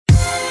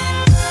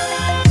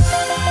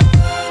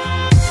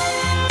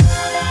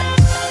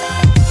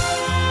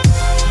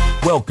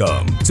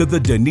Welcome to the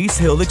Denise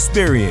Hill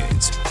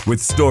Experience, with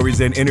stories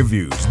and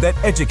interviews that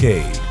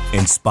educate,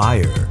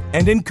 inspire,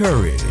 and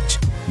encourage.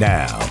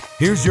 Now,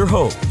 here's your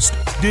host,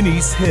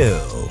 Denise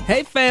Hill.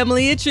 Hey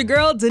family, it's your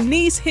girl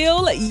Denise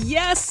Hill.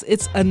 Yes,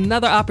 it's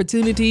another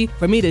opportunity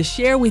for me to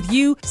share with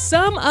you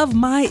some of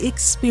my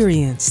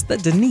experience, the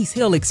Denise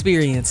Hill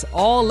experience,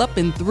 all up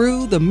and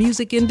through the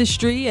music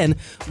industry and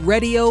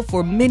radio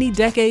for many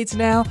decades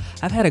now.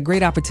 I've had a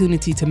great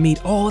opportunity to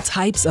meet all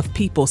types of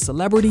people,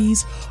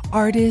 celebrities,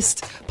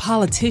 artists,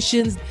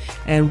 politicians,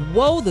 and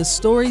whoa, the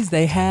stories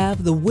they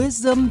have, the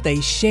wisdom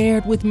they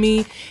shared with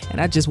me,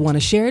 and I just want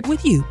to share it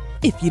with you,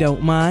 if you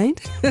don't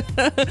mind.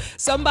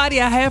 Somebody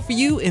I have for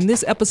you in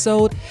this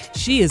episode,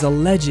 she is a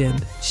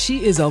legend.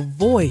 She is a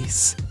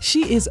voice.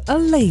 She is a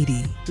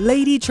lady.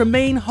 Lady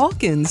Tramaine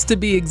Hawkins, to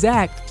be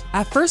exact.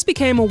 I first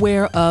became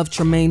aware of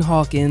Tramaine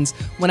Hawkins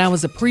when I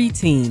was a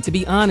preteen. To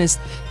be honest,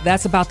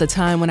 that's about the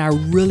time when I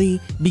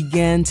really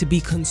began to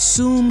be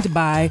consumed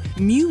by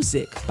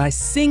music, by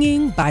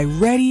singing, by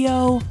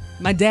radio.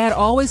 My dad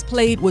always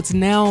played what's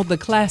now the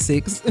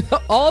classics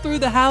all through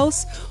the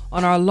house.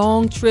 On our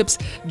long trips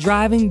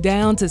driving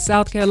down to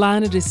South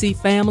Carolina to see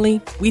family,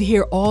 we'd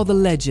hear all the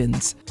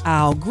legends.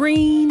 Al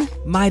Green,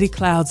 Mighty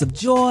Clouds of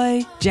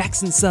Joy,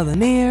 Jackson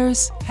Southern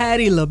Airs,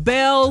 Patti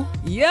LaBelle.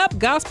 Yep,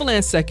 gospel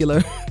and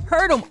secular.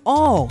 Heard them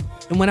all.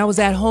 And when I was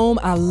at home,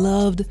 I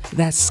loved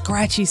that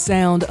scratchy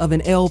sound of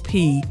an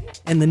LP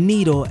and the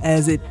needle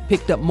as it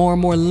picked up more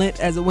and more lint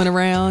as it went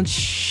around.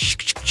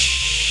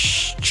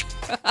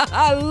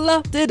 I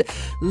loved it,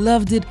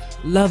 loved it,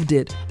 loved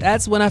it.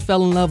 That's when I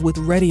fell in love with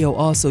radio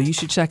also. You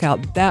should check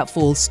out that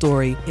full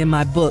story in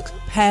my book,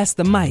 Pass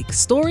the Mic,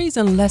 Stories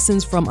and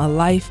Lessons from a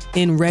Life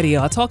in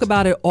Radio. I talk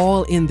about it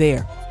all in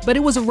there. But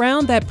it was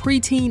around that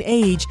preteen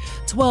age,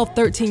 12,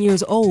 13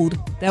 years old,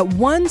 that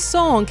one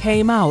song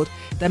came out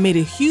that made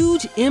a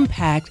huge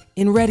impact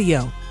in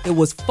radio. It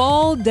was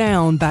Fall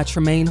Down by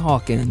Tramaine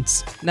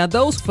Hawkins. Now,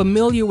 those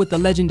familiar with the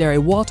legendary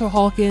Walter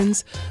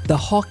Hawkins, the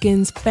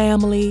Hawkins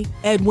family,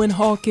 Edwin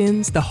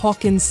Hawkins, the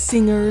Hawkins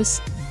singers,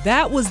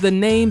 that was the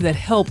name that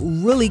helped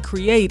really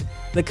create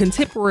the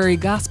contemporary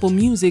gospel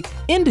music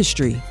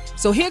industry.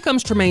 So here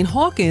comes Tramaine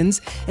Hawkins,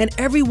 and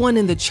everyone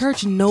in the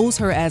church knows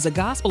her as a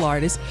gospel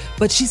artist,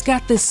 but she's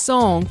got this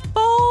song,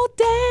 Fall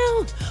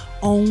Down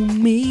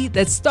on Me,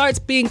 that starts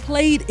being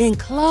played in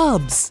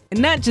clubs.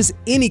 And not just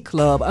any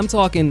club, I'm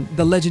talking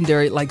the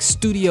legendary like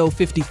Studio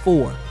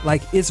 54.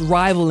 Like it's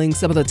rivaling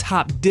some of the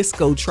top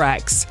disco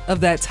tracks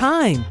of that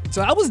time.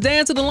 So I was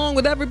dancing along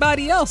with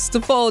everybody else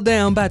to Fall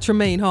Down by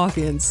Tramaine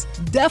Hawkins.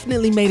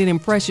 Definitely made an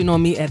impression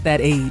on me at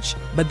that age.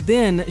 But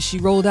then she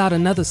rolled out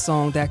another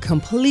song that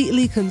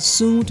completely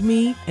consumed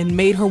me and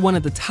made her one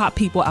of the top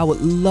people I would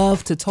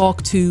love to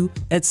talk to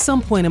at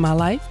some point in my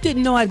life.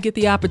 Didn't know I'd get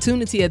the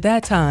opportunity at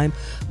that time,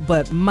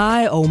 but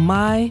my, oh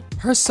my,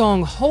 her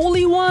song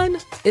Holy One,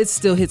 it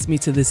still hits me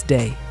to this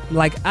day.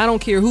 Like, I don't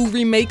care who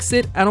remakes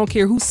it. I don't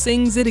care who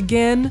sings it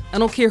again. I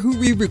don't care who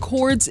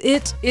re-records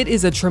it. It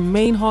is a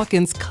Tramaine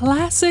Hawkins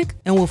classic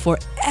and will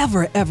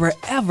forever, ever,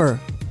 ever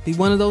be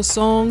one of those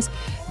songs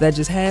that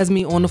just has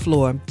me on the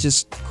floor,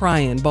 just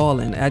crying,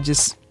 bawling.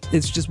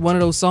 It's just one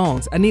of those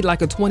songs. I need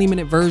like a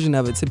 20-minute version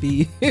of it to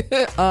be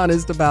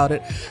honest about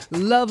it.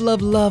 Love,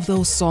 love, love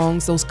those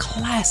songs, those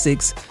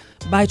classics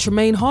by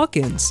Tramaine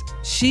Hawkins.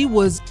 She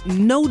was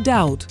no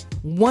doubt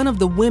one of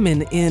the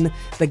women in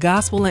the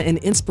gospel and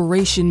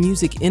inspiration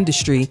music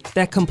industry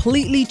that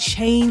completely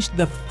changed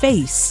the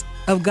face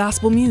of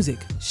gospel music.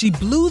 She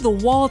blew the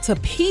wall to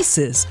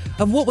pieces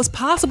of what was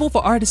possible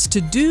for artists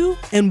to do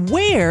and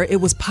where it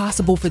was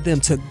possible for them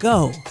to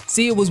go.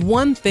 See, it was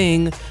one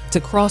thing to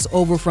cross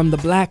over from the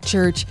black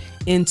church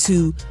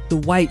into the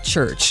white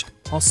church,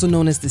 also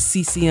known as the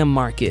CCM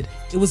market.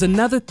 It was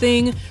another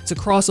thing to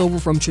cross over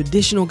from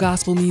traditional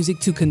gospel music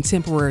to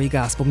contemporary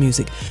gospel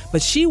music.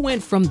 But she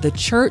went from the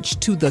church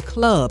to the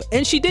club,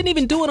 and she didn't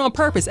even do it on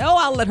purpose. Oh,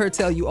 I'll let her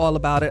tell you all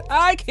about it.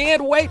 I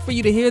can't wait for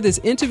you to hear this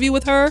interview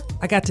with her.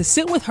 I got to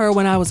sit with her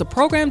when I was a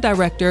program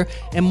director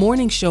and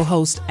morning show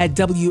host at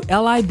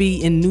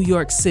WLIB in New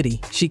York City.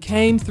 She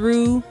came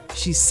through,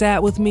 she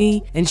sat with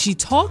me, and she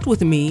talked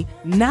with me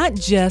not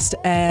just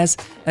as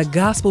a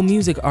gospel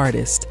music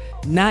artist,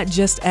 not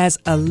just as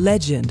a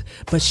legend,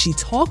 but she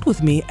talked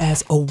with me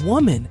as a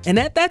woman. And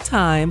at that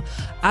time,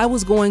 I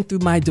was going through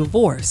my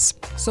divorce.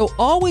 So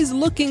always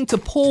looking to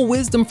pull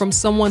wisdom from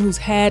someone who's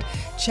had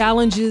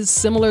challenges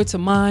similar to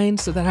mine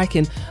so that I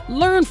can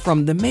learn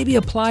from them, maybe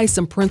apply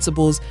some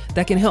principles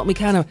that can help me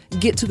kind of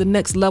get to the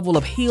next level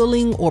of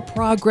healing or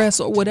progress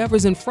or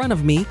whatever's in front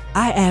of me.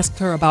 I asked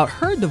her about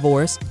her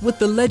divorce with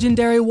the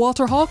legendary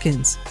Walter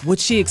Hawkins. What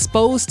she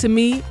exposed to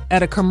me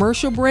at a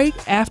commercial break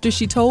after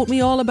she told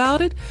me all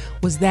about it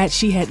was that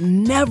she had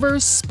never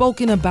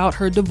spoken about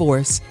her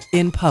divorce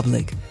in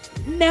public.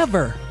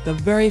 never the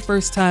very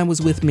first time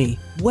was with me.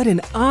 What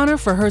an honor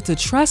for her to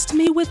trust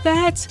me with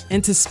that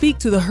and to speak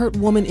to the hurt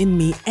woman in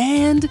me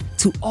and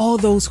to all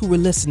those who were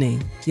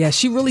listening. Yeah,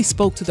 she really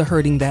spoke to the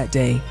hurting that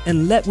day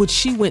and let what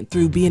she went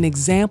through be an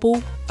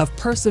example of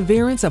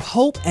perseverance, of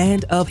hope,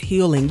 and of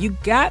healing. You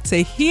got to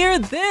hear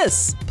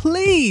this.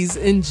 Please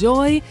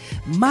enjoy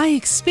my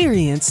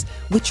experience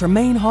with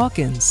Tramaine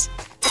Hawkins.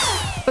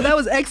 But that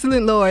was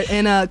excellent, Lord.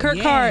 And Kurt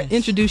Carr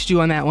introduced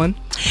you on that one.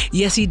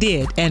 Yes, he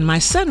did. And my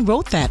son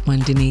wrote that one,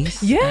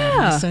 Denise. Yeah.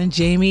 My son,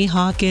 Jamie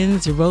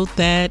Hawkins, wrote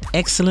that.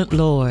 Excellent,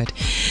 Lord.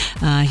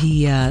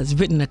 He has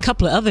written a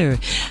couple of other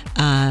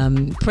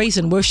praise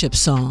and worship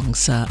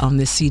songs on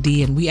this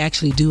CD. And we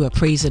actually do a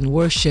praise and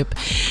worship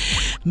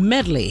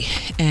medley.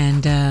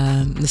 And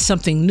it's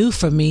something new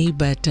for me,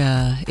 but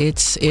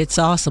it's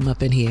awesome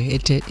up in here.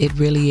 It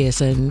really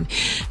is. And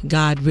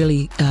God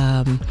really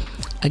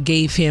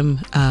gave him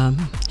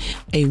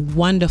a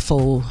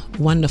wonderful,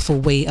 wonderful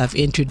way of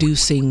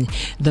introducing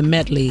the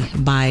medley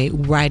by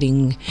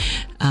writing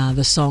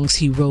the songs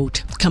he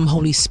wrote, Come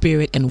Holy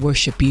Spirit and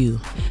Worship You,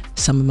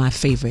 some of my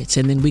favorites.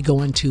 And then we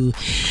go into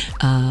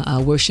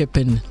a worship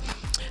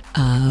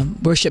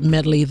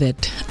medley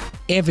that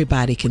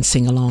everybody can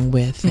sing along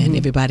with and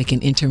everybody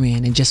can enter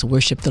in and just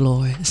worship the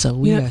Lord. So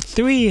we are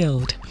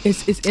thrilled.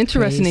 It's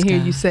interesting to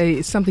hear you say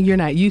it's something you're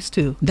not used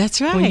to. That's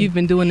right. When you've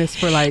been doing this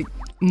for like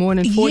more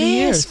than 40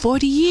 years. Yes,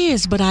 40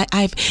 years. But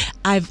I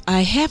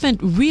haven't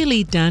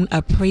really done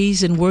a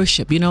praise and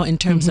worship, in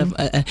terms of,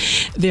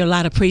 there are a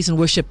lot of praise and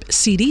worship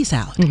CDs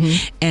out.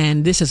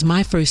 And this is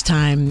my first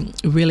time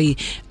really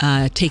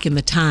taking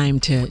the time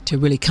to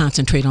really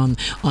concentrate on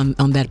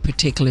that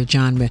particular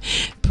genre,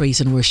 praise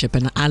and worship.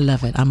 And I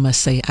love it. I must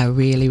say, I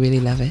really,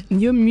 really love it.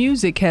 Your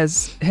music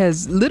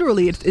has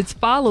literally, it's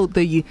followed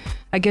the,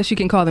 I guess you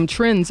can call them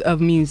trends of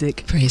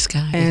music. Praise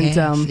God. And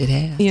it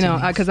has.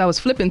 Because I was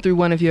flipping through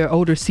one of your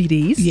older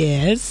CDs.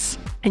 Yes.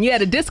 And you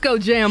had a disco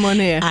jam on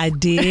there. I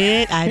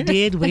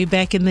did way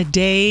back in the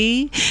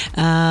day.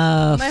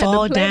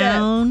 Fall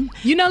Down.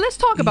 Let's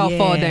talk about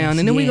Fall Down,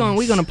 and then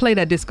we're gonna play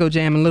that disco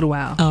jam in a little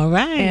while. All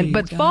right.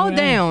 But Fall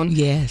Down,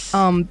 yes.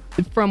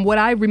 From what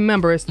I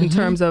remember, in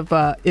terms of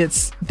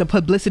it's the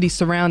publicity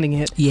surrounding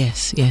it.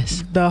 Yes.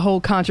 The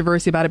whole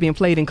controversy about it being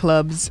played in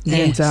clubs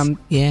and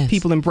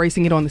people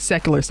embracing it on the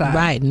secular side.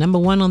 Right. Number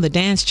one on the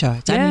dance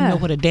charts. I didn't know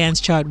what a dance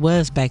chart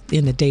was back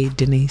in the day,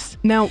 Denise.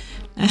 Now,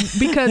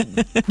 because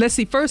let's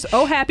see, first,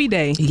 Oh Happy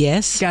Day.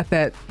 Yes. Got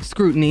that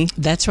scrutiny.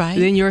 That's right.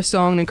 Then your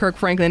song and Kirk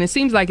Franklin. It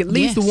seems like at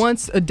least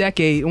once or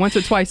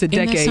twice a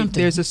decade,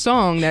 there's a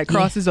song that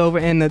crosses over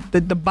and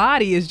the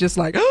body is just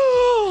like,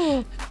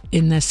 oh.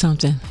 Isn't that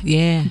something?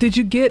 Yeah. Did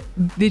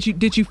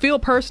you feel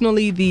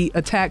personally the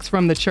attacks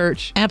from the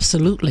church?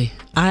 Absolutely.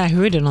 I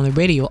heard it on the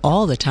radio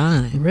all the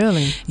time.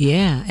 Really?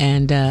 Yeah.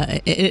 And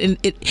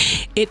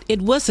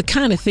it was the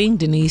kind of thing,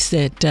 Denise,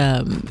 that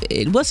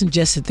it wasn't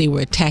just that they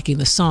were attacking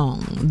the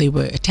song. They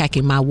were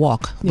attacking my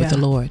walk with the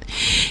Lord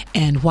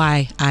and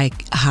why I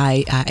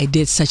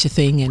did such a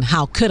thing and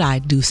how could I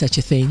do such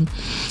a thing.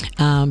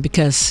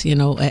 Because,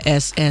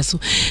 as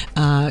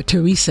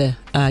Teresa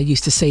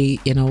used to say,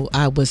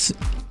 I was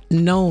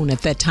known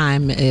at that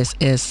time as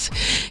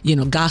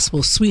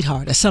gospel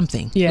sweetheart or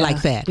something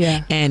like that.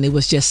 Yeah. And it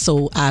was just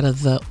so out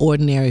of the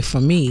ordinary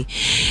for me.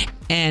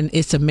 And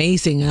it's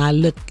amazing. And I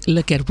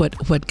look at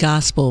what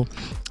gospel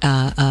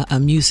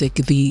music,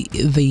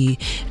 the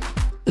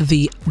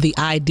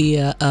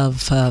idea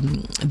of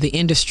the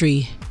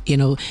industry,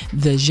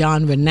 the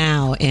genre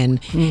now,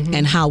 and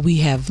how we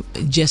have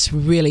just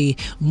really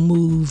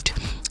moved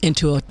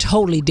into a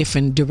totally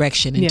different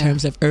direction in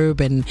terms of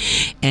urban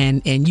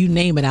and you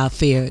name it out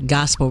there,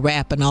 gospel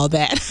rap and all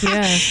that.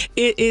 Yeah.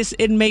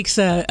 it makes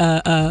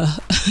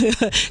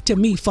to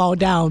me Fall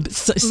Down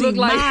seem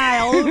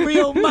mild,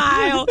 real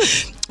mild.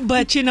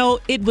 But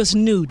it was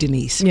new,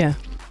 Denise. Yeah.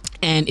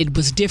 And it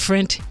was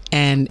different,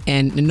 and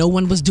no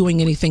one was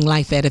doing anything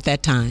like that at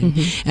that time.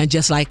 And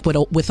just like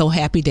with Oh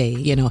Happy Day,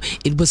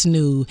 it was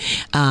new.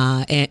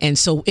 And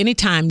so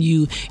anytime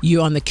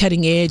you're on the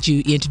cutting edge,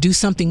 you introduce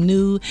something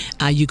new,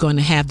 you're going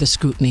to have the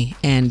scrutiny.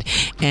 And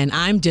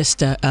I'm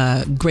just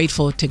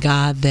grateful to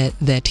God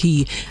that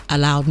He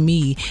allowed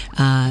me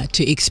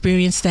to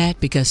experience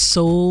that, because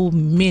so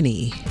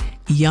many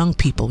young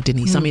people,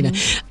 Denise, I mean,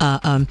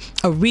 a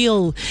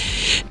real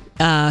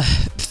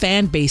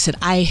fan base that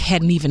I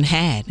hadn't even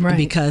had,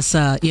 because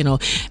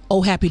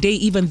Oh Happy Day,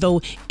 even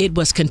though it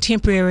was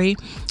contemporary,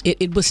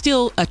 it was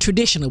still a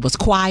tradition. It was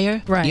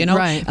choir,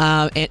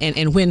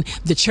 and when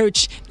the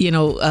church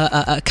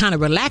kind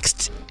of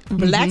relaxed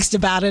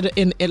about it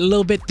in a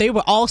little bit, they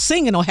were all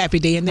singing Oh Happy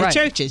Day in their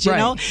churches, you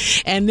know.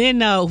 And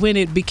then when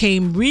it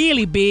became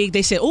really big,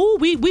 they said, "Oh,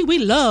 we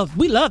love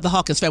the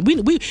Hawkins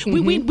family.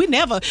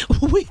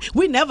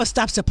 We never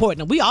stopped supporting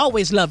them. We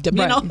always loved them,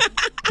 you know."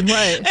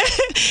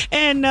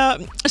 And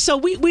so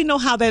we know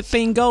how that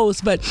thing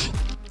goes, but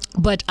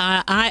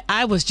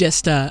I was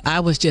just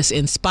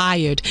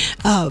inspired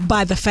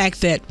by the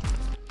fact that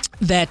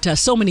that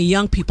so many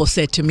young people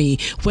said to me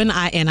when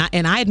I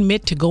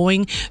admit to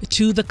going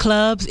to the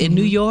clubs in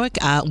New York.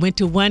 I went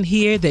to one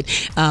here that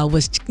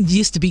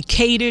used to be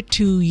catered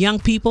to young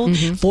people.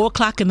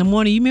 4:00 in the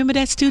morning. You remember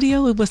that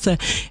studio? It was I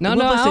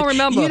don't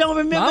remember. You don't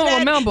remember?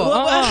 I don't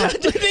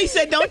remember. They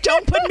said,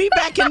 don't put me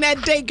back in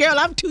that day, girl.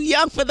 I'm too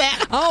young for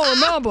that. I don't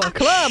remember.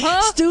 Club,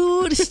 huh?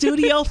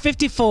 Studio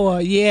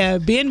 54. Yeah,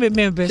 Ben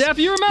remembers. Jeff,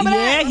 you remember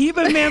that? Yeah,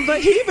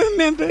 he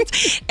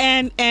remembers.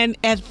 And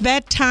at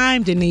that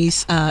time,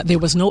 Denise, there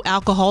was no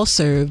alcohol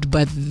served,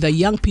 but the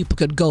young people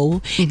could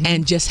go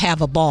and just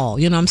have a ball.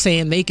 You know what I'm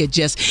saying? They could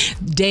just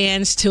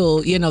dance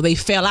till, they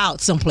fell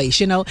out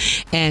someplace,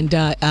 And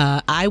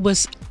I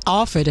was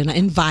offered and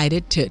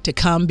invited to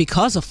come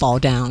because of Fall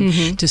Down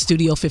to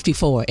Studio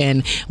 54.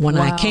 And when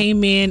I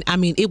came in, I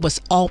mean, it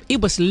was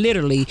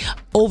literally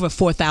over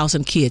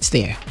 4,000 kids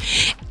there.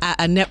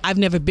 I've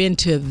never been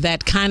to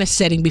that kind of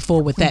setting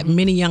before with that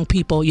many young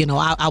people.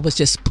 I was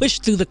just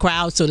pushed through the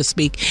crowd, so to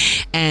speak.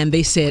 And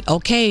they said,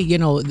 okay,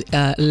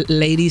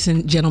 ladies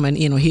and gentlemen,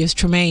 here's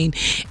Tramaine.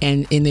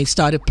 And they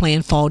started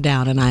playing Fall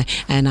Down.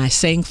 And I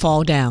sang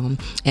Fall Down.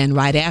 And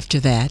right after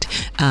that,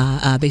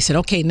 they said,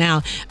 okay,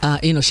 now,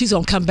 she's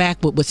going to come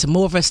back with some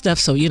more of her stuff.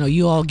 So,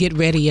 you all get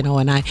ready,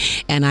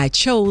 and I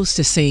chose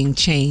to sing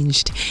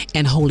Changed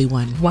and Holy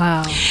One.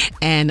 Wow.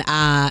 And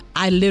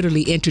I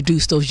literally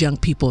introduced those young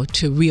people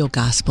to real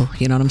gospel.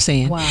 You know what I'm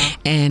saying? Wow.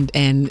 And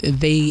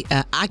they,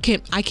 I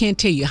can't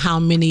tell you how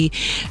many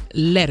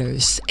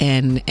letters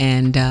and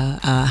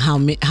how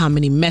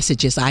many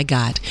messages I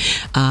got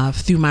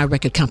through my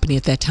record company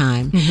at that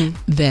time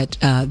that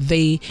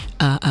they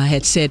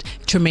had said,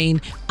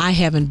 Tramaine, I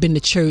haven't been to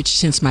church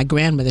since my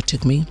grandmother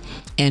took me,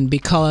 and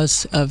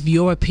because of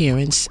your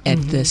appearance at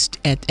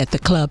the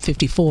Club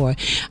 54,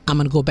 I'm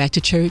going to go back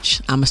to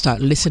church. I'm going to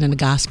start listening to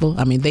gospel.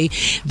 I mean,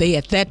 they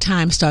at that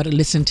time started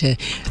listening to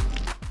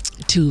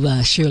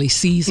Shirley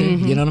Caesar,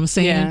 you know what I'm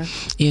saying?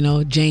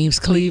 Yeah. James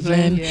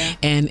Cleveland,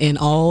 and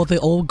all the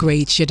old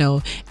greats,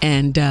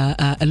 and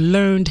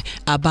learned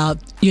about,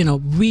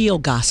 real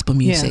gospel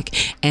music.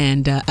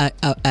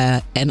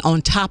 Yeah. And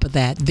on top of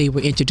that, they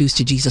were introduced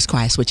to Jesus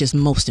Christ, which is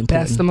most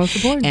important. That's the most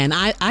important. And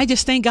I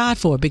just thank God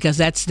for it, because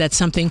that's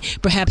something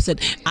perhaps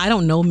that, I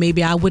don't know,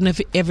 maybe I wouldn't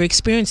have ever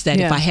experienced that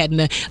if I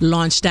hadn't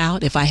launched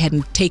out, if I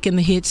hadn't taken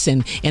the hits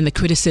and the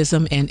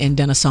criticism and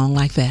done a song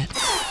like that.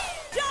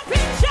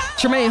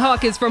 Tramaine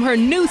Hawkins from her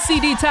new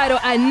CD title,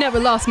 I Never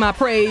Lost My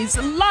Praise,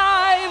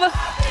 live.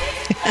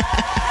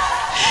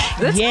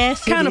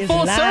 That's kind of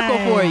full circle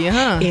for you,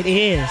 huh? It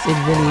is.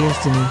 It really is,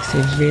 Denise.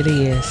 It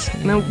really is.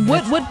 Now,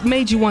 what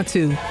made you want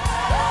to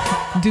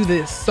do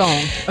this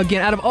song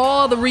again out of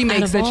all the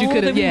remakes that you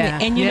could have?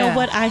 And you know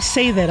what, I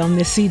say that on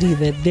this CD,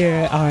 that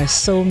there are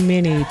so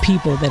many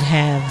people that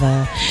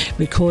have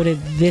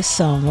recorded this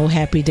song, Oh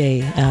Happy Day,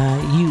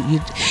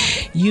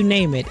 you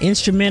name it,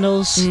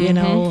 instrumentals,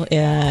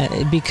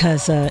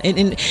 because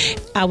and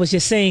I was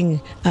just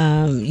saying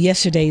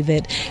yesterday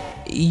that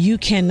you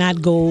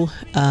cannot go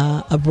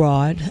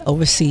abroad,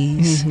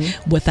 overseas,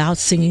 without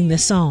singing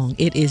this song.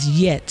 It is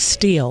yet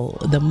still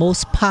the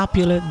most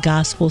popular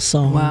gospel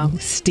song. Wow.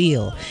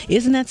 Still.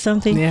 Isn't that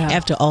something? Yeah.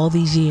 After all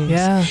these years?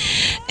 Yeah.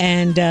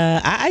 And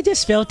I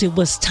just felt it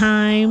was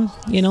time,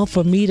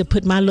 for me to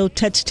put my little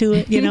touch to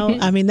it,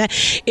 I mean,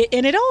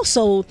 and it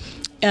also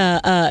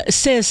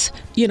says,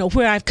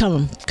 where I've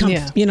come,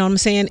 you know what I'm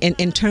saying,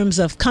 in terms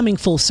of coming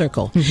full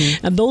circle.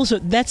 And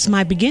that's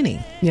my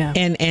beginning. Yeah.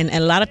 And a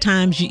lot of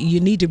times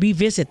you need to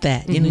revisit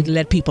that. You need to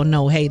let people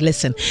know, hey,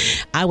 listen,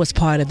 I was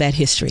part of that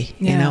history,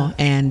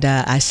 and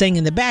I sang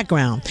in the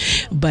background,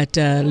 but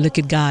look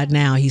at God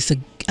now. He's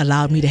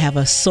allowed me to have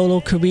a solo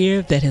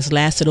career that has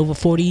lasted over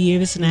 40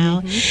 years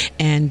now,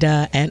 and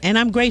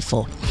I'm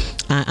grateful.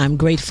 I'm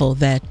grateful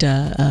that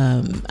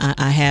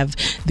I have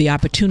the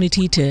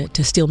opportunity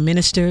to still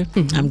minister.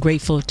 I'm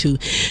grateful to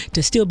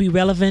still be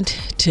relevant,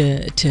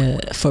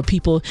 for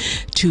people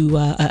to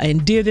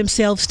endear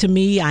themselves to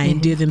me. I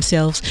endear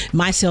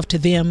myself to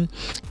them,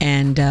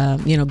 and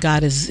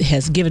God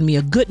has given me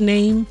a good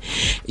name.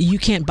 You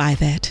can't buy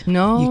that.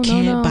 No, you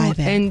can't buy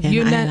that.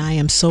 And I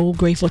am so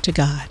grateful to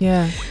God.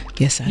 Yeah.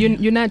 Yes,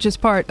 you're not just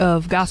part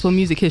of gospel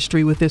music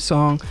history with this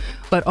song,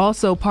 but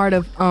also part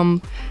of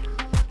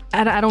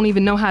I don't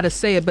even know how to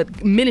say it,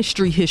 but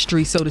ministry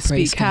history, so to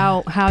speak.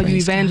 How you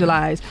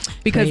evangelize,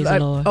 because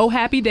Oh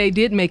Happy Day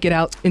did make it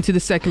out into the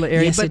secular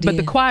area, but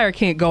the choir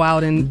can't go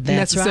out and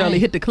necessarily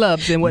hit the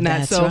clubs and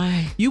whatnot.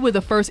 You were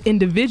the first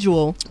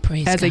individual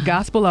as a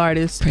gospel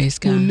artist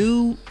who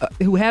knew,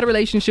 who had a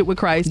relationship with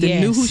Christ and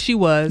knew who she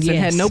was and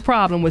had no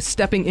problem with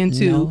stepping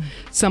into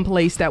some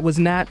place that was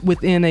not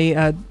within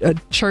a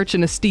church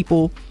and a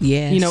steeple,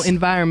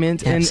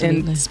 environment,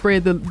 and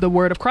spread the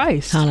word of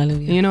Christ.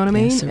 Hallelujah. You know what I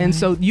mean? And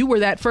so you were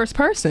that first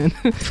person.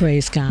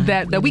 Praise God.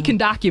 that we can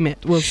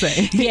document, we'll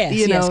say.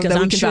 Yes, because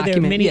I'm sure there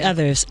are many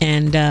others,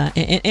 and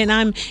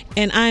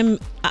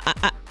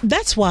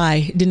that's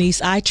why,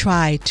 Denise, I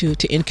try to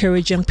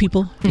encourage young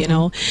people. You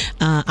know,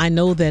 I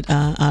know that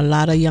a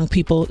lot of young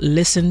people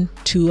listen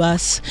to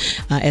us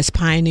as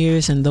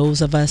pioneers, and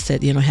those of us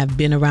that, you know, have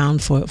been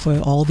around for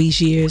all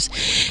these years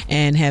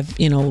and have,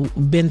 you know,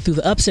 been through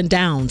the ups and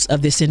downs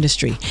of this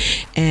industry.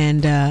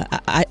 And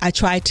I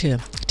try to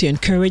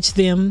encourage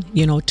them,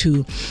 you know,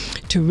 to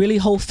really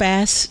hold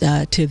fast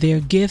to their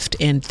gift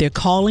and their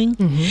calling,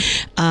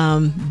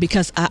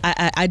 because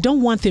I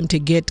don't want them to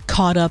get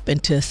caught up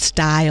into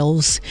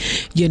styles,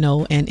 you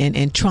know,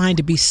 and trying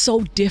to be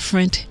so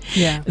different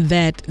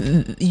that,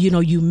 you know,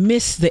 you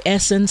miss the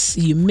essence,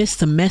 you miss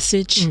the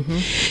message,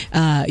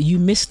 you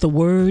miss the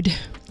word,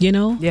 you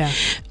know,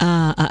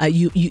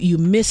 you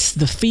miss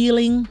the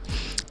feeling.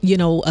 You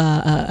know,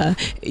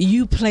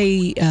 you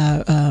play,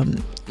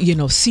 you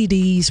know,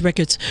 CDs,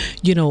 records,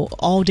 you know,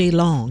 all day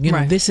long. You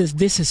know, this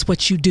is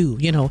what you do.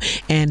 You know,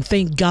 and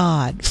thank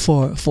God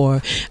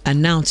for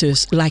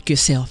announcers like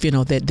yourself. You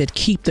know, that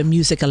keep the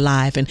music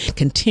alive and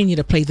continue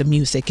to play the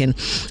music and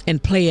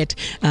play it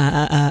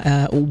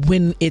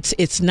when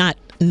it's not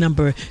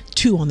number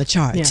 2 on the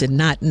charts and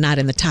not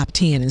in the top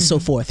 10 and so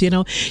forth. You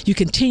know, you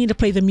continue to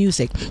play the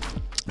music.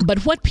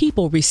 But what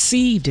people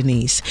receive,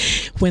 Denise,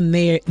 when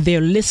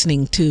they're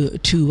listening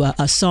to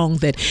a song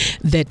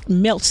that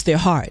melts their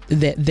heart,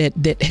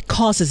 that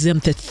causes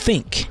them to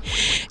think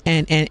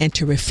and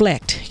to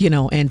reflect, you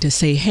know, and to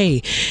say,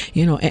 hey,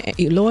 you know,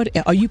 Lord,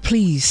 are you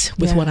pleased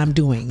with what I'm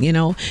doing? You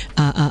know,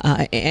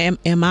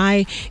 am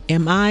I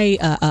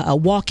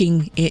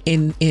walking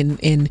in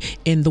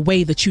the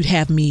way that you'd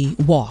have me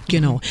walk?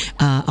 You know,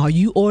 are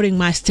you ordering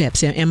my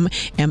steps? Am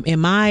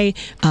I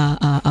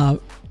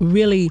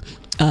really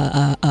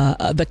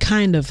the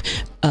kind of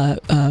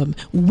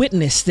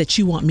witness that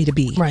you want me to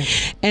be?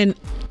 Right. And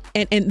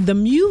the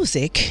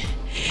music,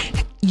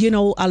 you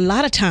know, a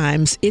lot of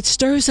times it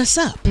stirs us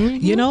up.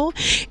 You know,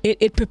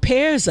 it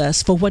prepares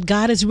us for what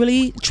God is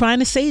really trying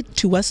to say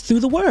to us through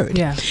the word.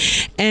 Yeah.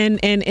 And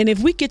if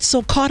we get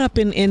so caught up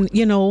in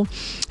you know,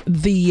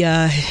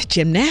 the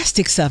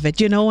gymnastics of it,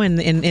 you know, and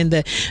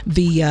the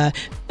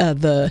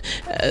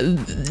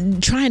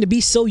trying to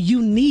be so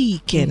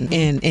unique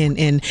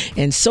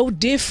and so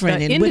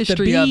different, and with the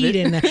beat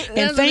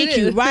and thank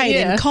you, right,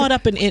 and caught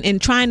up in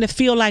trying to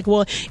feel like,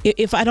 well,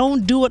 if I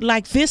don't do it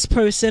like this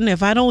person,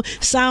 if I don't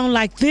sound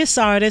like this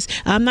artist,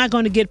 I'm not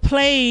going to get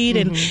played,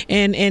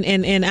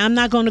 and I'm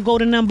not going to go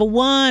to number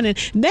 1, and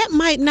that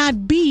might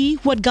not be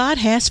what God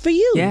has for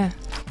you. Yeah.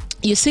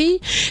 You see,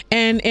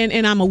 and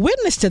I'm a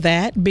witness to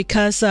that,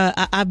 because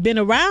I've been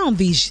around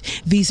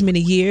these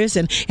many years,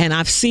 and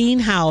I've seen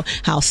how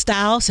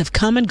styles have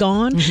come and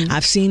gone.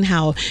 I've seen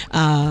how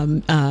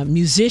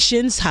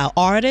musicians, how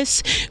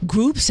artists,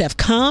 groups have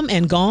come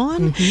and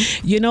gone.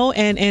 You know,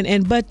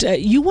 but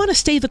you want to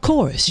stay the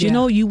course. You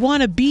know, you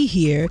want to be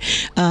here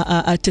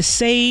to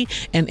say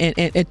and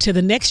to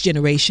the next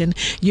generation,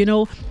 you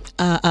know,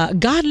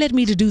 God led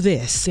me to do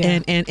this,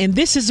 and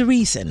this is the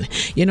reason.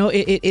 You know,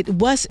 it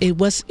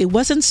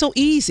wasn't so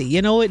easy.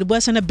 You know, it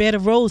wasn't a bed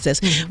of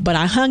roses, but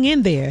I hung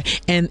in there,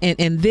 and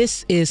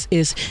this is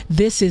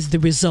the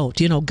result.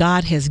 You know,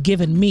 God has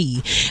given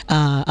me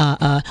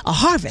a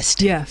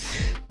harvest. Yes.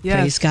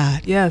 Praise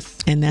God. Yes.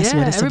 And that's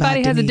what it's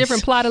everybody about. Everybody has a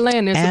different plot of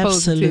land they're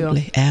supposed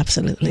to.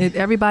 Absolutely.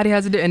 Everybody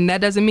has and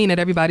that doesn't mean that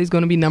everybody's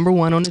going to be number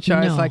 1 on the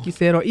charts, like you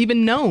said, or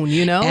even known,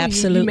 you know.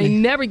 Absolutely. You may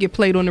never get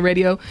played on the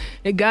radio,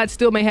 and God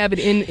still may have it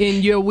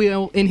in your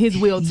will, in his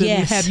will, to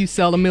have you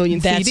sell 1 million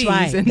CDs.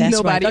 Right. And that's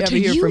nobody right. ever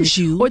hear from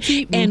you. Or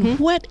to, and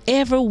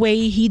whatever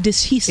way he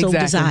so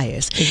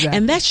desires. Exactly.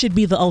 And that should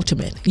be the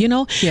ultimate, you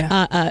know.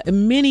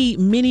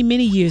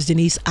 Many years,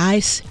 Denise,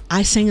 I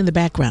sang in the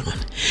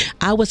background.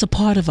 I was a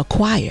part of a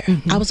choir.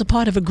 I was a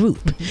part of a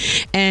group,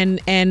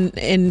 and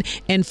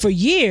for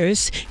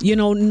years, you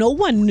know, no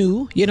one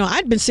knew. You know,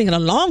 I'd been singing a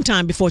long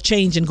time before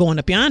Change and Going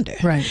Up Yonder.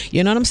 Right.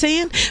 You know what I'm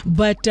saying?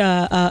 But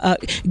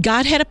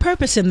God had a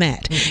purpose in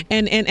that,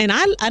 and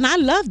I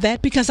love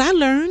that, because I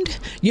learned.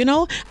 You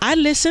know, I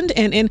listened,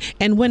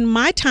 and when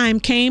my time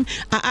came,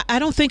 I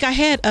don't think I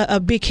had a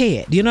big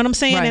head. You know what I'm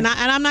saying? Right. And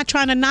I'm not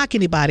trying to knock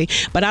anybody,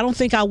 but I don't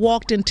think I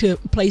walked into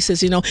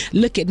places. You know,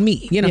 look at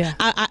me. You know,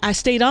 I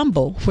stayed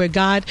humble where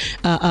God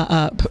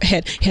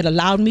had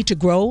allowed me to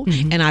grow,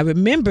 and I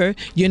remember,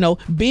 you know,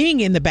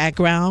 being in the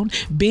background,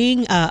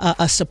 being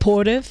a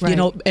supportive, you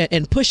know,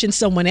 and pushing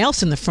someone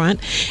else in the front.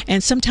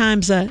 And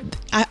sometimes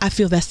I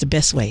feel that's the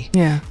best way.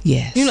 Yeah.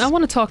 Yes. You know, I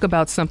want to talk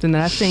about something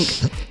that I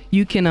think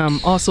you can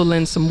also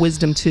lend some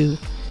wisdom to,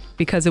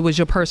 because it was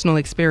your personal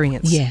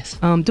experience. Yes.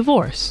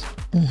 Divorce.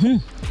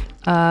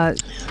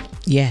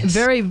 Yes.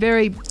 Very,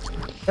 very,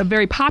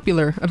 very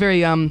popular, a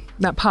very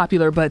not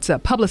popular, but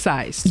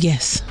publicized.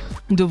 Yes.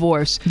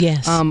 Divorce.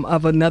 Yes.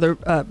 Of another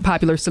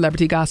popular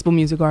celebrity gospel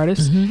music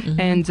artist.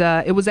 And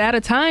it was at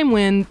a time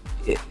when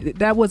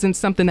that wasn't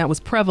something that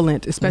was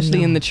prevalent,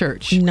 especially in the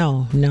church.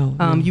 No.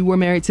 You were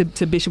married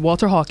to Bishop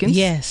Walter Hawkins.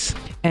 Yes.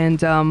 And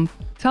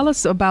tell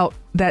us about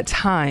that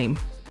time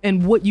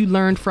and what you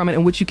learned from it,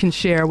 and what you can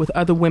share with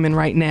other women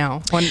right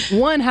now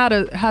on how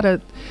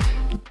to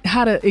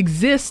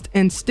exist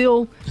and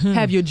still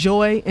have your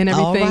joy and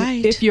everything,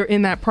 right. if you're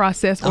in that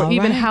process, or All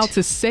even right. how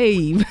to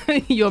save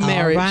your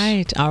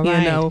marriage. All right.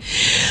 You know?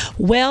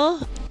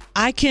 Well,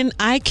 I can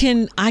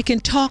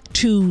talk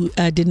to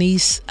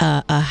Denise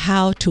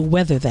how to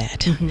weather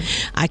that.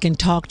 I can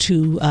talk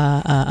to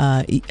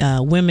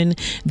women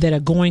that are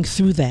going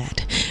through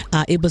that.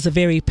 It was a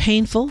very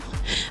painful,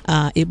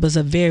 it was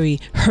a very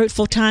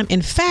hurtful time.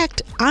 In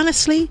fact,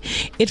 honestly,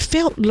 it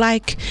felt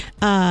like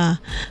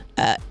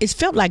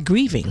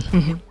grieving.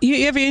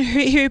 You ever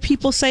hear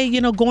people say,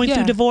 going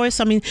through divorce?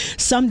 I mean,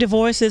 some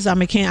divorces,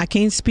 I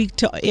can't speak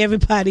to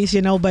everybody's,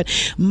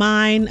 but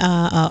mine,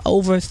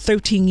 over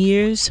 13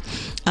 years.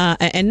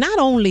 And not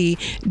only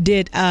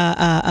did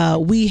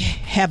we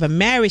have a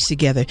marriage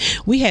together,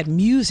 we had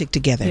music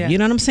together. Yeah. You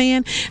know what I'm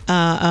saying?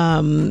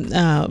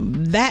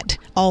 That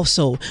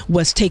also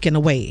was taken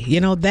away.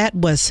 That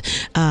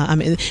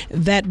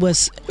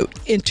was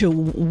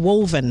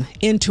interwoven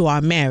into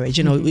our marriage.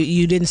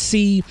 You didn't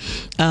see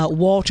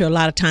Walter a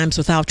lot of times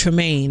without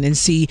Tramaine, and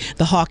see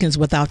the Hawkins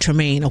without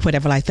Tramaine, or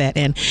whatever like that.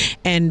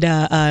 And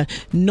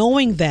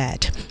knowing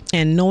that,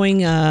 and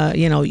knowing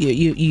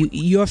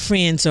your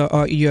friends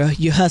or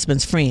your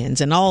husband's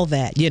friends and all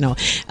that,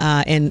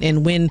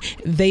 and when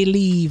they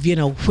leave,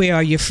 where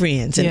are your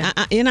friends?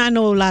 And I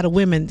know a lot of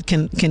women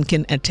can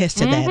attest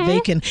to that.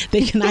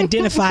 They can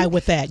identify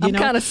with that. I'm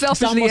kind of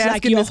selfishly it's almost asking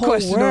like your this whole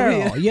question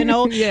world,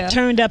 yeah.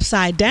 turned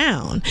upside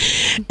down.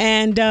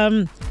 And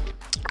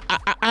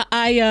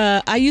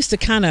I used to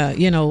kind of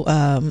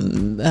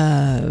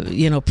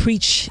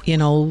preach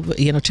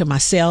to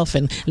myself,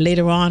 and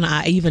later on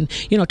I even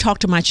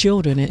talked to my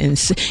children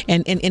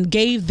and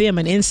gave them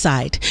an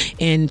insight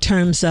in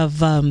terms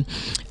of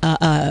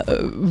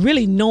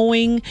really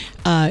knowing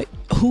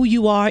who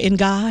you are in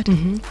God.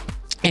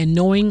 And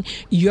knowing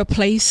your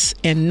place,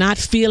 and not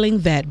feeling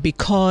that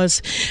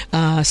because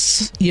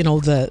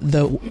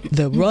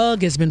the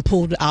rug has been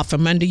pulled out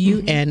from under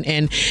you,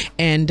 and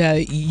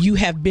you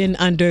have been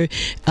under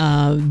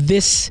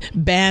this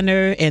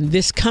banner and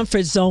this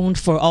comfort zone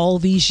for all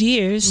these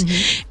years,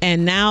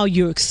 and now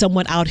you're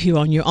somewhat out here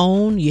on your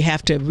own. You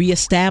have to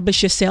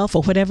reestablish yourself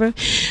or whatever.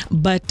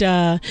 But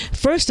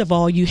first of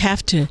all, you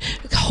have to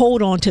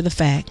hold on to the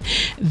fact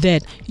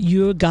that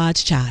you're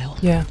God's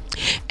child. Yeah.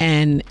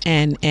 And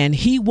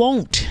he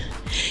won't,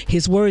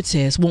 his word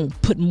says,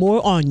 won't put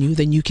more on you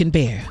than you can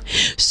bear.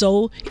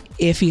 So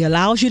if he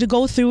allows you to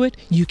go through it,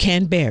 you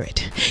can bear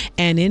it.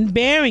 And in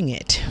bearing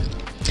it,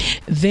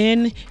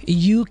 then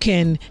you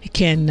can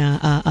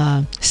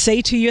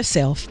say to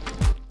yourself,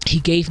 he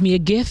gave me a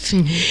gift.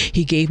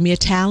 He gave me a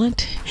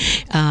talent.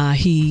 I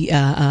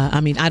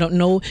don't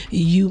know.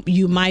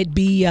 You might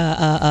be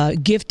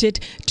gifted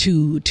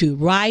to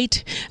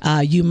write.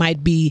 You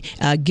might be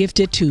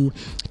gifted to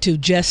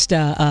just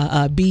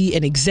be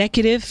an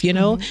executive.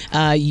 You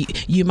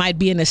might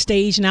be in a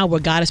stage now where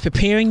God is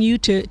preparing you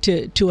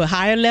to a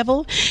higher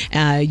level.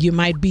 You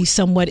might be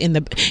somewhat in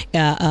the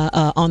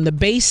on the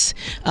base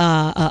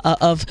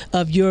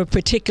of your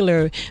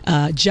particular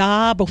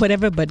job or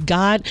whatever, but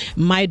God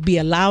might be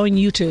allowing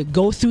you to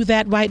go through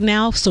that right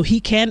now so he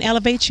can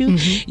elevate you.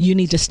 You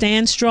need to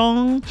stand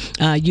strong.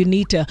 You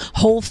need to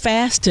hold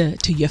fast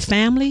to your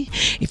family.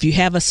 If you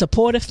have a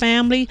supportive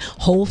family,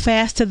 hold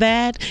fast to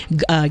that.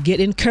 Get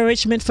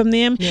encouragement from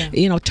them.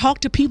 Talk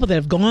to people that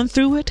have gone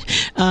through it.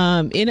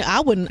 I need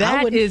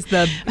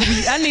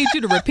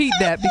you to repeat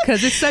that,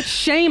 because it's such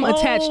shame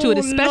attached to it,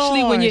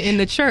 especially when you're in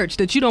the church,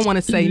 that you don't want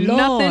to say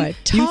nothing.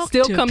 You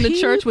still come to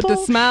church with a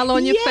smile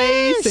on your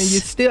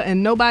face,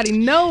 and nobody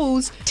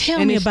knows.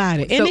 Tell me about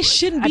it. And it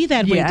shouldn't be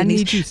that way, Denise. I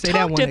need you to say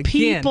that one again. Talk to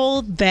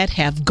people that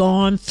have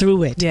gone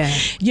through it.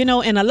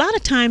 And a lot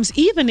of times,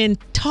 even in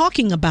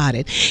talking about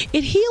it,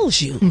 it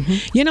heals you.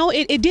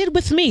 It did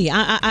with me.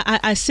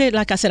 I said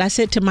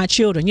to my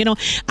children,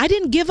 I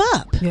didn't give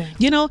up.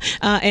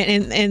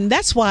 And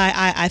that's why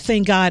I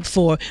thank God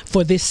for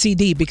this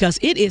CD, because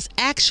it is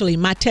actually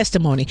my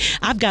testimony.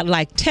 I've got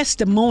like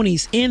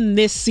testimonies in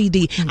this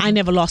CD. I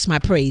never lost my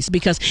praise,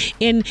 because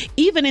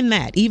even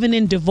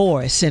in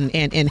divorce and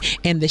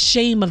the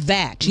shame of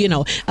that, you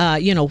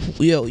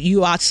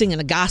out singing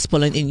the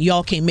gospel and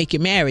y'all can't make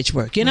your marriage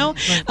work, all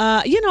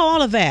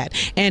of that.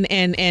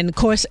 And of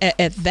course,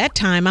 at that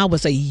time, I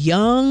was a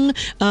young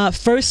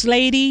first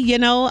lady,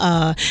 doing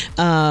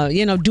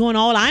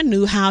all I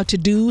knew how to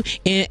do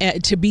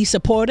to be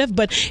supportive.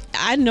 But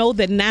I know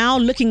that now,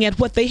 looking at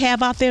what they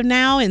have out there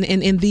now, and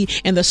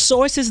the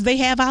sources they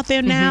have out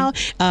there now,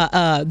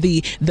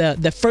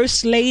 the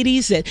first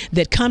ladies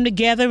that come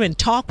together and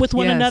talk with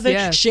one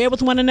another, share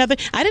with one another.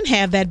 I didn't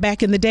have that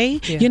back in the day,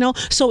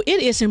 So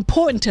it is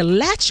important to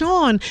latch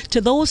on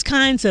to those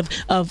kinds of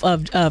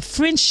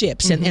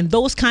friendships and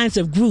those kinds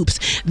of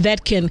groups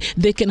that can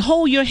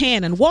hold your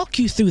hand and walk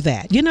you through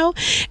that,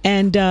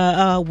 And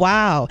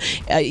wow,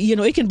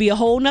 it can be a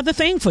whole nother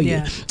thing for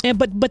you.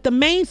 But the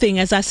main thing,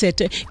 as I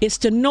said, is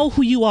to know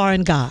who you are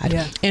in God,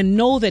 and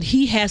know that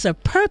He has a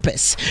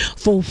purpose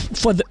for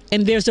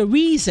and there's a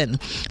reason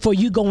for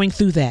you going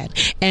through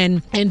that,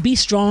 and be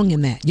strong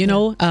in that. You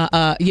know,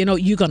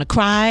 you're gonna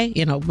cry.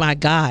 You know, my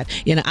God.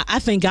 You know, I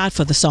thank God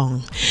for the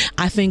song.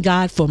 I thank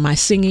God for my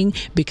singing,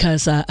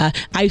 because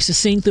I used to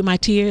sing through my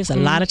tears. A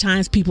lot of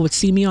times people would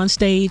see me on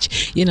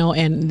stage, you know,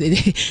 and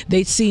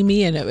they'd see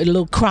me and a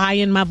little cry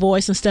in my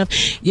voice and stuff.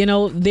 You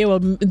know, there were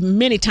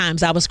many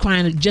times I was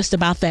crying just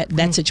about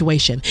that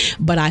situation.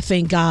 But I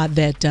thank God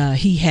that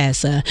He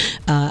has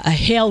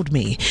held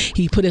me.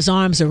 He put His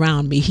arms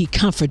around me. He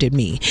comforted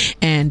me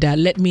and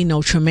let me know,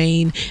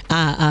 Tramaine,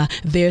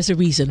 there's a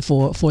reason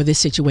for this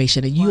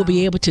situation, and you'll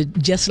be able to,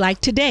 just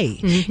like today,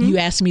 you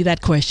asked me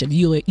that question.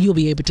 You'll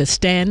be able to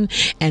stand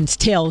and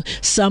tell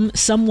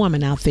some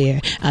woman out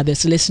there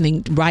that's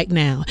listening right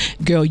now,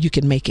 girl, you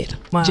can make it.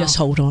 Wow. Just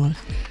hold on.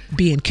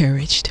 Be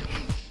encouraged.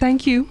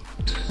 Thank you.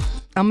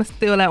 I'm gonna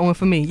steal that one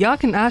for me.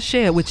 I'll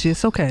share it with you.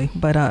 It's okay,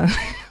 but I'm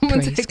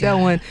gonna take that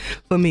one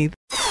for me.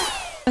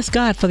 Bless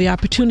God for the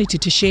opportunity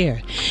to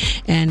share,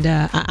 and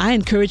I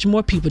encourage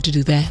more people to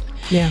do that.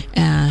 Yeah.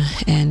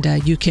 And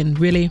you can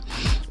really,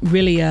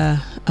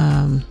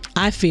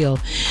 I feel,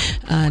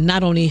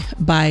 not only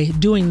by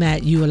doing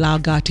that, you allow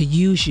God to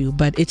use you,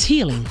 but it's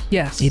healing.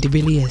 Yes. It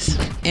really is.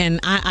 And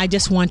I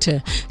just want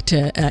to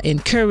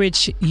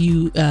encourage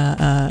you,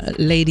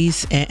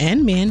 ladies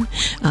and men,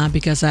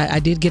 because I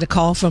did get a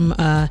call from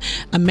a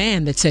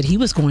man that said he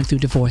was going through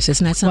divorce.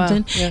 Isn't that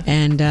something? Wow. Yeah.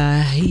 And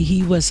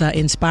he was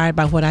inspired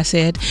by what I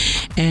said.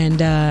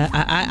 And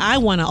I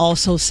want to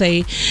also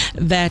say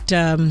that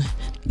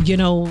you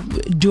know,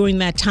 during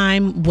that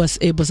time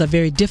it was a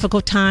very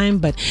difficult time,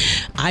 but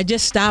I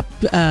just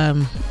stopped.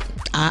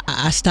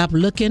 I stopped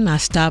looking. I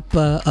stopped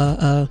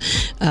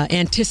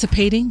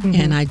anticipating,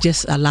 and I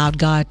just allowed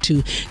God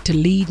to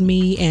lead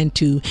me and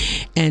to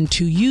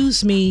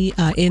use me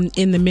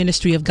in the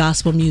ministry of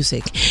gospel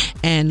music.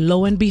 And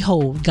lo and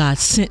behold, God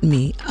sent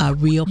me a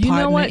real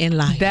partner in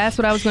life. That's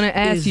what I was going to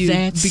ask you. Is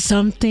that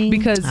something?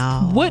 Because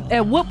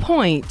at what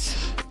point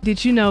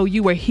did you know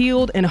you were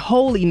healed and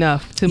whole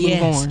enough to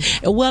move on?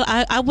 Well,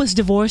 I was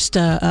divorced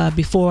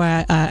before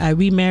I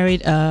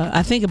remarried,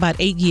 I think about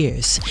 8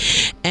 years.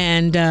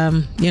 And,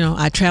 you know,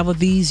 I traveled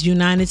these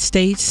United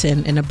States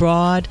and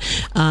abroad.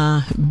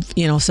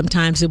 You know,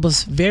 sometimes it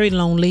was very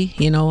lonely.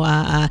 You know,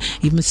 I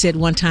even said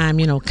one time,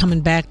 you know,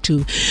 coming back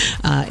to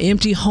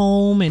empty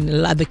home, and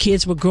the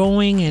kids were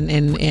growing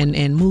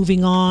and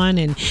moving on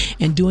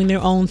and doing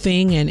their own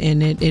thing.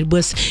 And it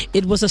was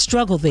a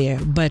struggle there.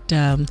 But,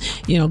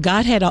 you know,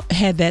 God had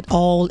that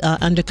all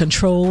under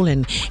control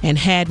and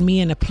had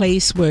me in a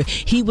place where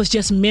He was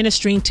just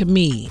ministering to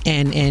me,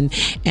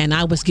 and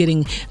I was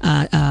getting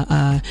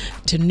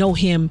to know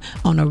Him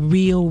on a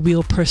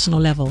real personal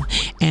level.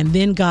 And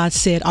then God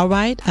said, all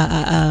right,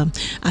 I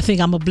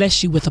think I'm gonna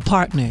bless you with a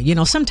partner. You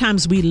know,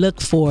 sometimes we look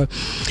for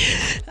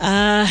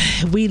as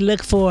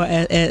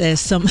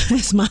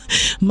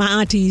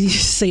my auntie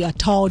say, a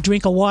tall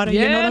drink of water.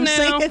 Yeah, you know what I'm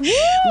saying?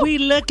 Woo! We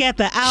look at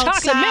the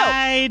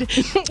outside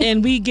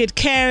and we get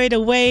carried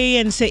away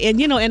and say,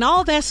 and you know, and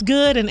all that's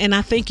good, and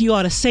I think you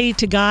ought to say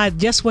to God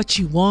just what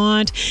you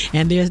want.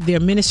 And there are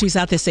ministries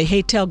out there say,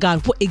 hey, tell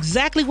God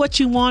exactly what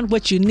you want,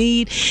 what you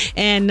need.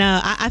 And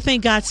I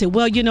think God said,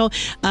 well, you know,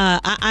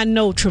 I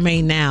know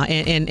Tramaine now,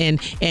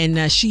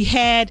 and she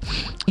had,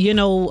 you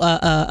know,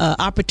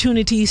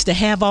 opportunities to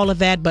have all of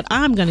that, but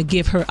I'm going to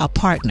give her a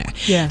partner.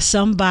 Yeah.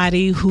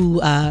 Somebody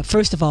who,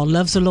 first of all,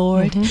 loves the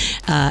Lord,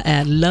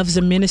 loves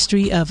the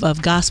ministry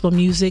of gospel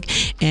music,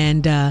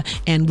 and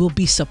will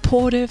be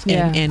supportive,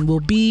 and will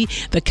be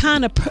the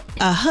kind of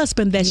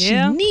husband that she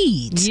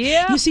needs.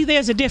 Yeah. You see,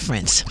 there's a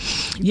difference.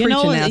 You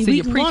know,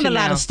 we want a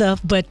lot of stuff,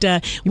 but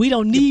we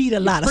don't need a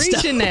lot of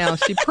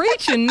stuff. She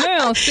preaching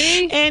now.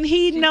 See, and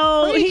he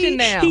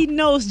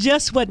knows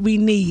just what we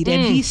need,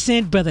 and He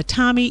sent Brother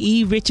Tommy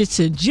E.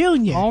 Richardson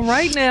Jr. All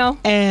right now,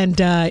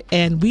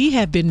 and we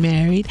have been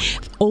married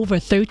over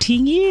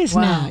 13 years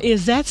now.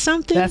 Is that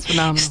something? That's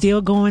phenomenal.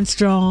 Still going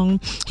strong.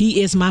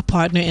 He is my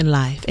partner in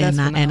life,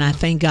 and I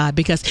thank God,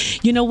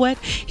 because you know what?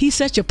 He's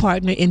such a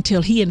partner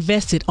until he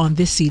invested on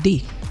this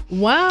CD.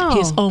 Wow.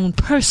 His own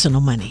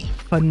personal money.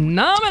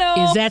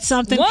 Phenomenal. Is that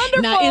something?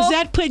 Wonderful. Now, is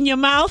that put in your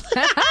mouth?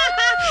 Your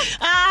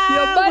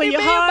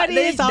heart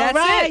is all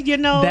right. It. You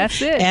know,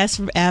 that's it. That's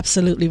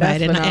absolutely right.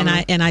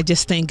 That's and I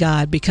just thank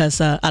God,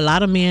 because a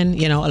lot of men,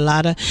 you know, a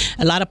lot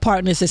of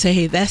partners that say,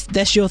 hey,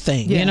 that's your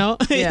thing. You know,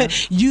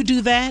 you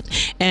do that.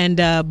 And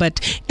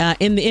but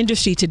in the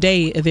industry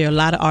today, there are a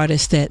lot of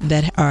artists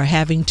that are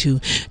having to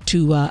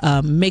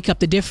make up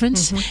the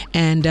difference.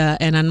 And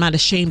I'm not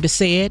ashamed to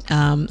say it.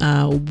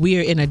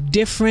 We're in a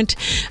different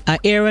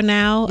era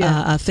now.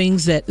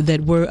 Things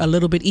that were a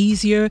little bit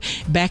easier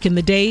back in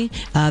the day,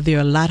 they're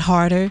a lot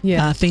harder.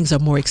 Things are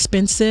more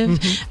expensive.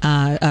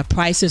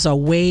 Prices are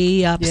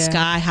way up,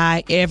 sky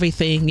high.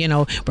 Everything, you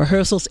know,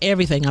 rehearsals,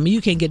 everything. I mean,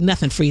 you can't get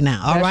nothing free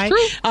now. All right,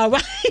 all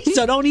right.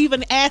 So don't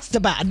even ask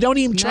about it. Don't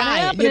even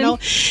try it. You know.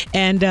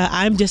 And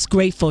I'm just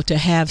grateful to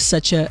have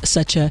such a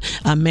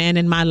man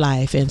in my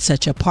life, and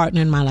such a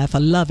partner in my life, a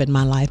love in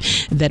my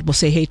life, that will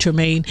say, hey,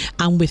 Tramaine,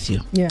 I'm with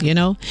you. You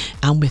know,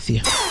 I'm with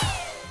you.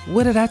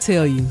 What did I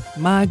tell you?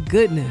 My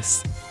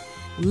goodness.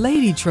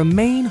 Lady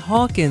Tramaine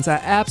Hawkins, I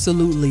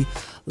absolutely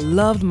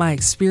loved my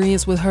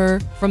experience with her.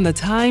 From the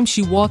time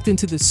she walked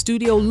into the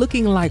studio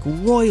looking like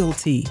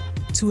royalty,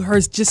 to her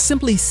just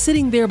simply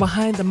sitting there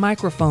behind the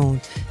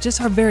microphone. Just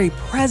her very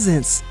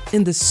presence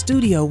in the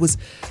studio was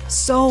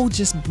so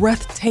just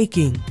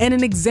breathtaking, and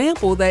an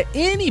example that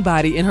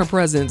anybody in her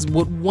presence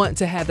would want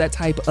to have that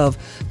type of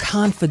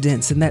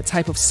confidence and that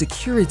type of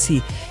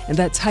security and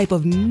that type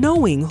of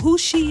knowing who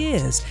she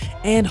is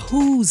and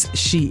whose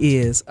she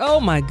is. Oh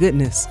my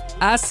goodness.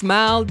 I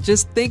smiled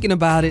just thinking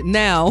about it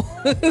now.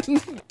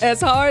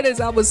 As hard as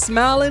I was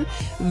smiling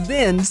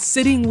then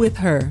sitting with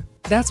her.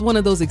 That's one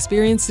of those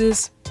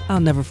experiences I'll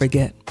never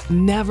forget.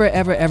 Never,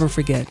 ever, ever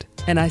forget.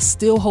 And I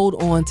still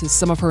hold on to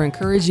some of her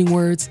encouraging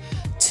words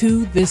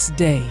to this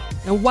day.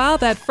 And while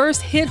that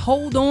first hit,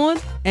 Hold On,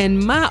 and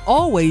my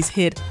always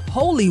hit,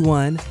 Holy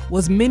One,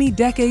 was many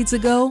decades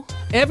ago,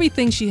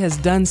 everything she has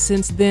done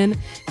since then,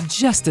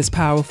 just as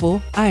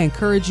powerful. I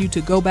encourage you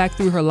to go back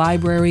through her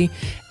library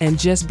and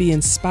just be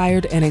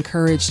inspired and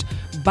encouraged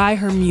by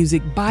her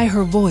music, by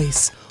her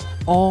voice,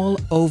 all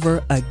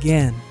over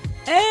again.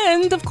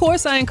 And of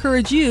course, I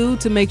encourage you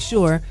to make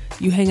sure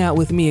you hang out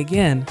with me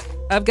again.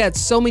 I've got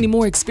so many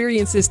more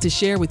experiences to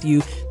share with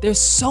you. There's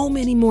so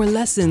many more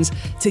lessons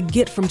to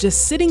get from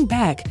just sitting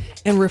back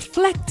and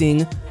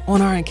reflecting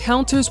on our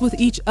encounters with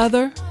each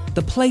other,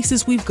 the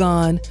places we've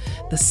gone,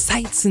 the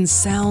sights and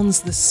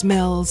sounds, the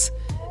smells,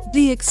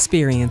 the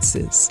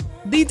experiences.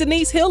 The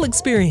Denise Hill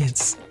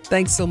Experience.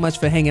 Thanks so much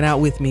for hanging out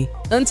with me.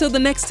 Until the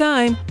next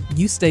time,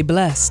 you stay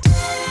blessed.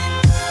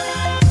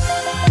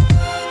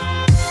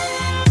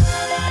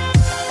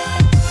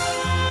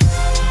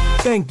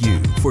 Thank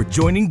you for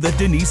joining the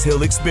Denise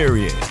Hill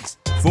Experience.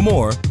 For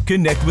more,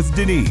 connect with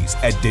Denise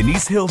at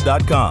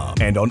denisehill.com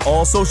and on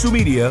all social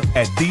media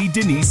at The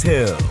Denise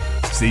Hill.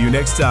 See you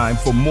next time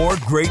for more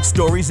great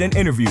stories and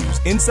interviews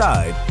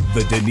inside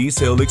the Denise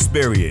Hill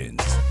Experience.